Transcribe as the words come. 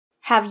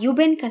Have you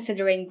been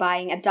considering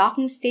buying a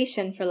docking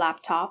station for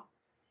laptop?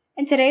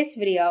 In today's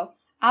video,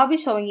 I'll be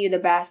showing you the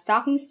best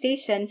docking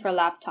station for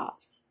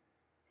laptops.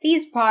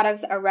 These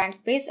products are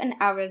ranked based on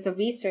hours of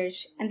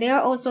research, and they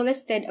are also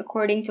listed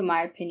according to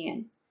my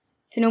opinion.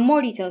 To know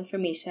more detailed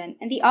information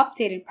and the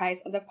updated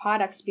price of the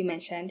products we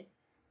mentioned,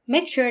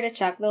 make sure to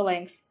check the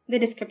links in the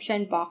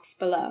description box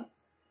below.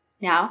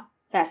 Now,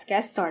 let's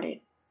get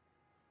started.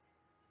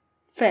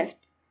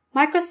 Fifth,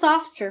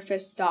 Microsoft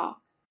Surface Dock.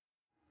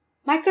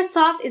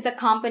 Microsoft is a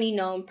company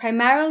known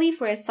primarily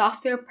for its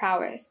software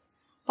prowess,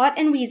 but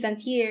in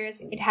recent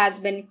years, it has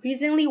been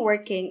increasingly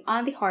working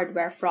on the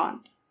hardware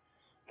front.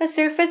 The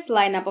Surface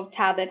lineup of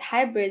tablet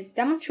hybrids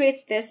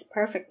demonstrates this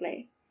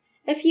perfectly.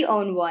 If you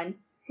own one,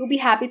 you'll be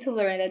happy to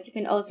learn that you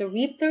can also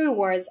reap the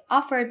rewards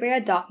offered by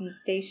a docking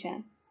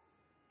station.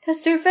 The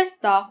Surface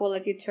Dock will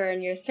let you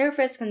turn your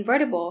Surface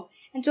convertible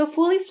into a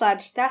fully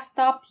fledged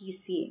desktop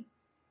PC.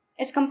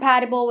 It's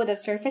compatible with the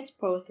Surface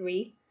Pro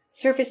 3,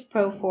 Surface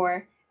Pro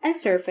 4, and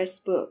Surface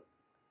Book.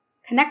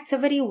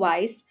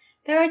 Connectivity-wise,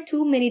 there are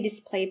two mini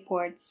display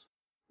ports,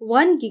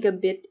 1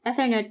 gigabit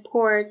Ethernet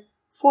port,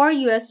 4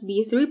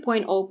 USB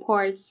 3.0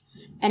 ports,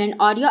 and an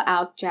audio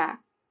out jack.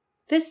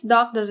 This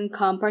dock doesn't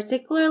come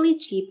particularly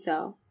cheap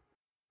though.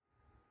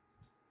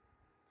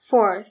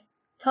 Fourth,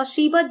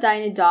 Toshiba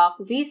Dynadock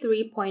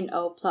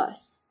V3.0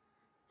 Plus.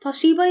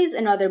 Toshiba is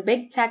another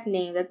big tech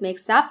name that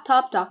makes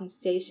laptop docking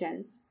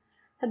stations.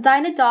 The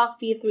Dynadock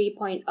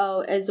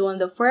V3.0 is one of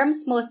the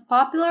firm's most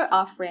popular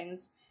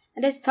offerings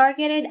and is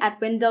targeted at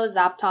Windows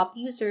laptop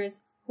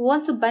users who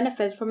want to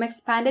benefit from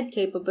expanded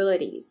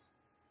capabilities.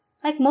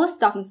 Like most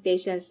docking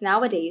stations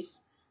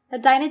nowadays, the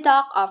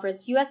Dynadock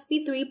offers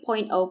USB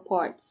 3.0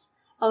 ports,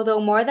 although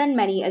more than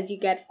many as you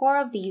get 4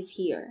 of these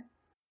here.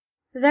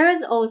 There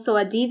is also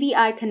a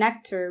DVI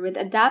connector with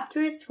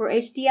adapters for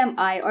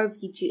HDMI or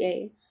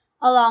VGA,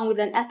 along with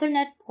an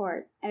Ethernet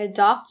port, and the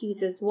dock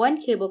uses one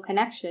cable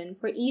connection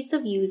for ease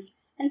of use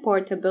and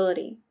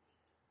portability.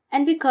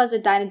 And because the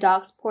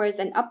Dynadock sports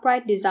an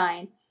upright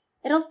design,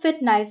 it'll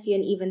fit nicely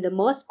in even the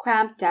most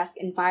cramped desk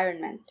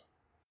environment.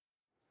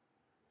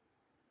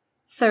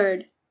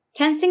 Third,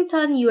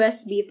 Kensington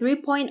USB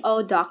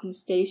 3.0 Docking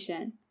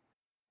Station.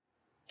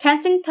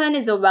 Kensington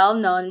is a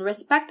well-known,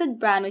 respected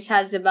brand which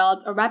has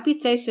developed a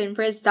reputation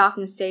for its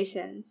docking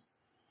stations.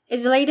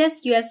 Its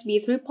latest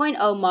USB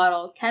 3.0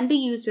 model can be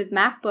used with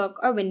MacBook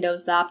or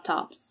Windows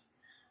laptops.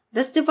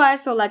 This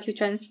device will let you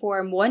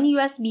transform one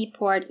USB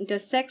port into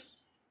 6,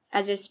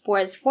 as it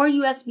sports 4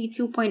 USB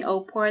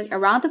 2.0 ports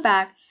around the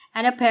back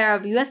and a pair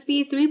of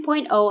USB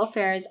 3.0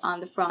 affairs on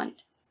the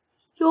front.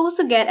 You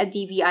also get a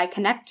DVI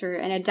connector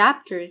and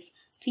adapters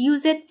to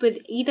use it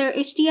with either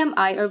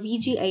HDMI or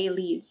VGA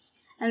leads,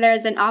 and there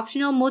is an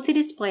optional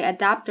multi-display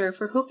adapter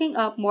for hooking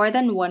up more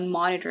than one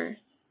monitor.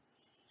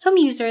 Some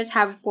users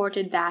have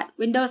reported that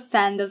Windows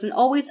 10 doesn't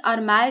always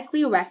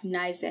automatically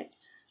recognize it,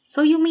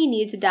 so you may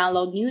need to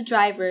download new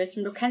drivers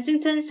from the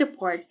Kensington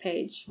support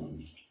page.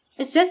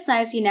 It sits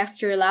nicely next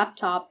to your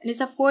laptop and is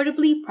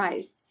affordably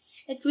priced.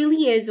 It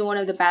really is one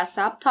of the best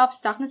laptop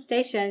docking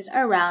stations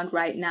around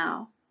right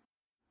now.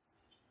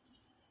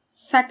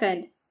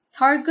 Second,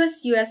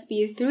 Targus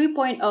USB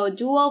 3.0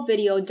 Dual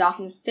Video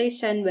Docking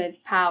Station with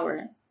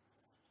Power.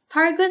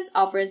 Targus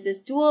offers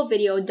this dual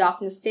video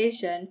docking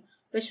station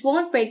which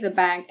won't break the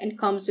bank and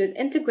comes with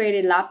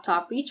integrated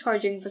laptop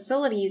recharging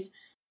facilities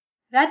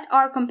that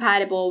are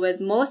compatible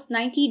with most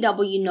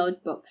 90W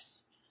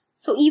notebooks.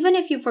 So even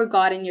if you've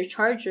forgotten your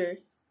charger,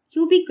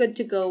 you'll be good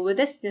to go with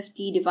this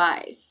nifty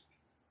device.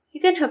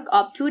 You can hook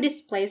up 2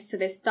 displays to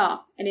this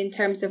dock, and in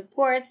terms of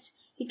ports,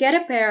 you get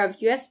a pair of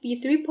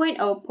USB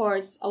 3.0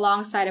 ports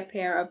alongside a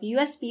pair of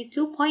USB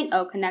 2.0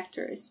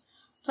 connectors,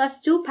 plus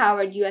 2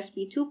 powered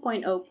USB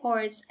 2.0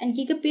 ports and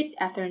gigabit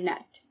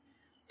Ethernet.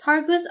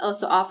 Targus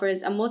also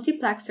offers a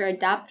multiplexer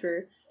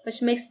adapter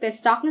which makes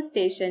this docking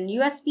station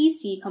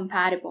USB-C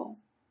compatible.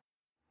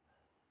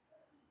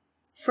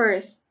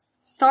 First,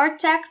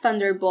 StarTech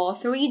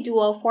Thunderbolt 3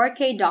 Dual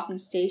 4K Docking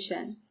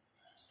Station.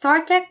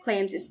 StarTech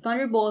claims its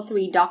Thunderbolt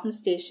 3 docking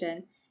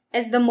station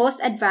is the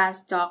most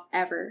advanced dock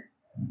ever.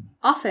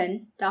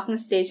 Often, docking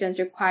stations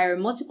require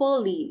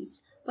multiple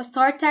leads, but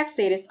StarTech's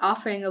latest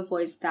offering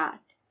avoids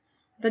that.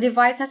 The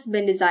device has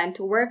been designed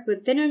to work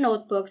with thinner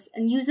notebooks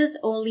and uses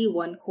only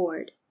one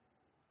cord.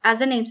 As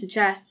the name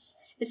suggests,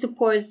 it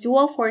supports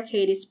dual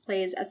 4K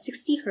displays at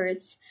 60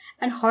 Hz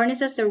and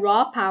harnesses the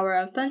raw power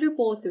of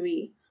Thunderbolt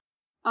 3,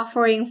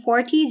 offering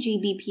 40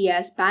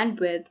 Gbps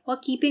bandwidth while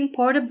keeping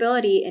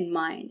portability in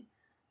mind.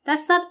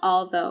 That's not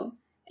all though.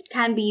 It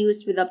can be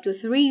used with up to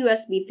 3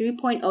 USB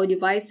 3.0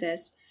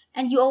 devices,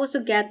 and you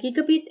also get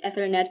gigabit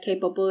Ethernet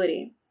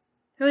capability.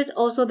 There is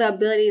also the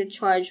ability to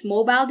charge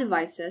mobile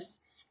devices,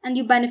 and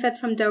you benefit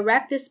from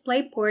direct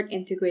DisplayPort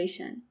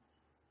integration.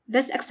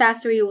 This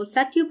accessory will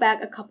set you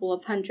back a couple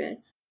of $100,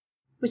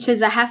 which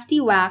is a hefty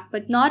whack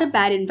but not a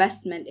bad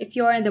investment if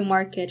you're in the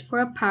market for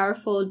a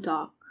powerful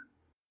dock.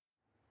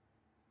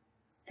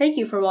 Thank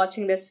you for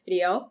watching this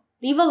video.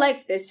 Leave a like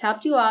if this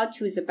helped you out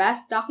choose the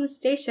best docking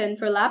station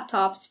for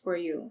laptops for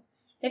you.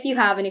 If you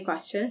have any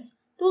questions,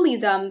 do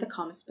leave them in the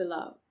comments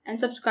below and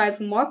subscribe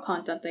for more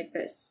content like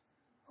this.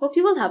 Hope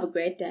you will have a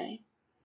great day.